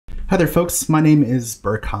Hi there folks, my name is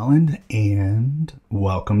Burke Holland and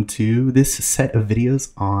welcome to this set of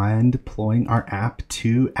videos on deploying our app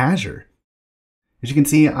to Azure. As you can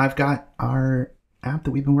see, I've got our app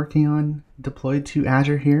that we've been working on deployed to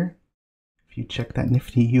Azure here. If you check that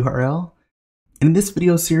nifty URL. And in this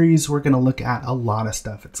video series, we're going to look at a lot of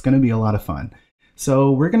stuff. It's going to be a lot of fun.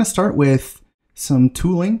 So we're going to start with some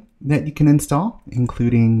tooling that you can install,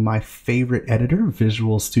 including my favorite editor,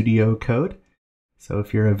 Visual Studio Code. So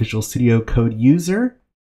if you're a Visual Studio Code user,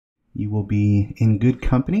 you will be in good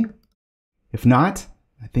company. If not,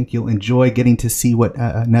 I think you'll enjoy getting to see what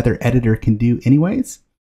another editor can do anyways.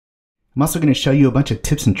 I'm also going to show you a bunch of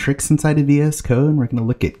tips and tricks inside of VS Code. And we're going to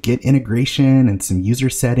look at Git integration and some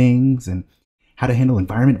user settings and how to handle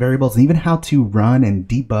environment variables and even how to run and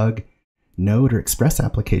debug Node or Express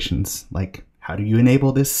applications. Like how do you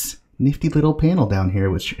enable this nifty little panel down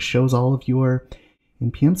here, which shows all of your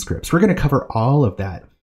NPM scripts. We're going to cover all of that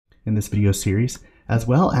in this video series, as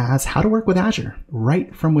well as how to work with Azure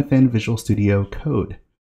right from within Visual Studio Code.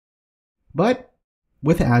 But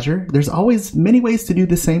with Azure, there's always many ways to do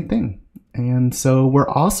the same thing. And so we're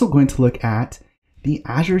also going to look at the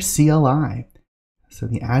Azure CLI. So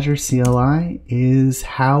the Azure CLI is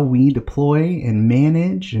how we deploy and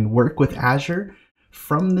manage and work with Azure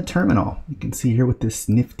from the terminal. You can see here with this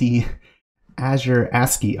nifty Azure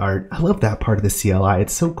ASCII art. I love that part of the CLI.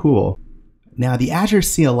 It's so cool. Now, the Azure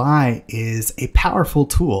CLI is a powerful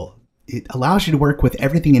tool. It allows you to work with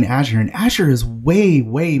everything in Azure, and Azure is way,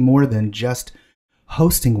 way more than just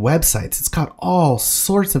hosting websites. It's got all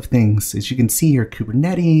sorts of things. As you can see here,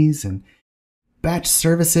 Kubernetes and batch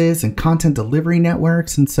services and content delivery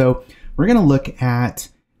networks. And so we're going to look at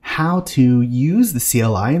how to use the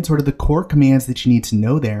CLI and sort of the core commands that you need to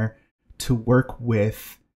know there to work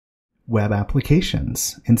with web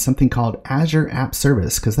applications in something called Azure App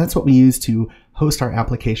Service, because that's what we use to host our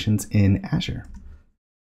applications in Azure.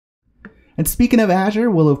 And speaking of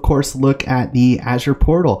Azure, we'll of course look at the Azure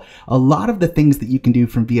Portal. A lot of the things that you can do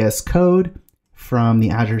from VS Code, from the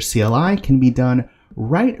Azure CLI, can be done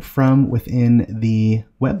right from within the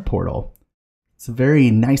web portal. It's a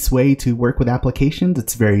very nice way to work with applications.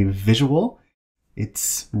 It's very visual.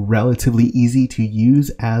 It's relatively easy to use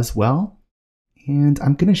as well. And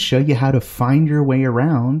I'm going to show you how to find your way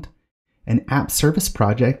around an app service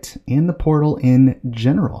project and the portal in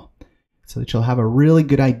general, so that you'll have a really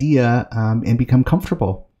good idea and become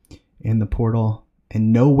comfortable in the portal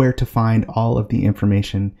and know where to find all of the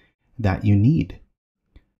information that you need.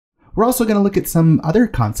 We're also going to look at some other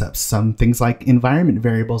concepts, some things like environment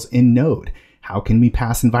variables in Node. How can we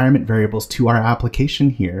pass environment variables to our application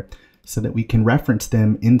here so that we can reference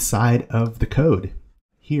them inside of the code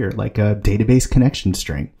here, like a database connection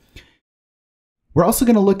string. We're also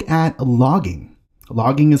going to look at logging.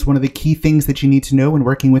 Logging is one of the key things that you need to know when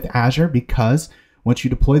working with Azure, because once you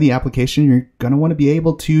deploy the application, you're going to want to be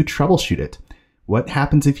able to troubleshoot it. What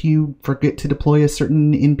happens if you forget to deploy a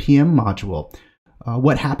certain NPM module?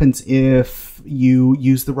 What happens if you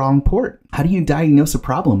use the wrong port? How do you diagnose a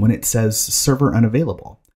problem when it says server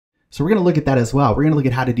unavailable? So we're going to look at that as well. We're going to look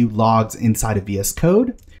at how to do logs inside of VS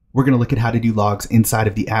Code. We're going to look at how to do logs inside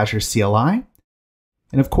of the Azure CLI.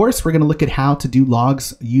 And of course, we're going to look at how to do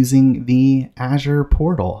logs using the Azure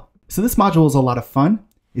Portal. So this module is a lot of fun.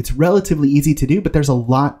 It's relatively easy to do, but there's a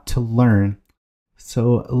lot to learn.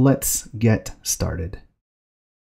 So let's get started.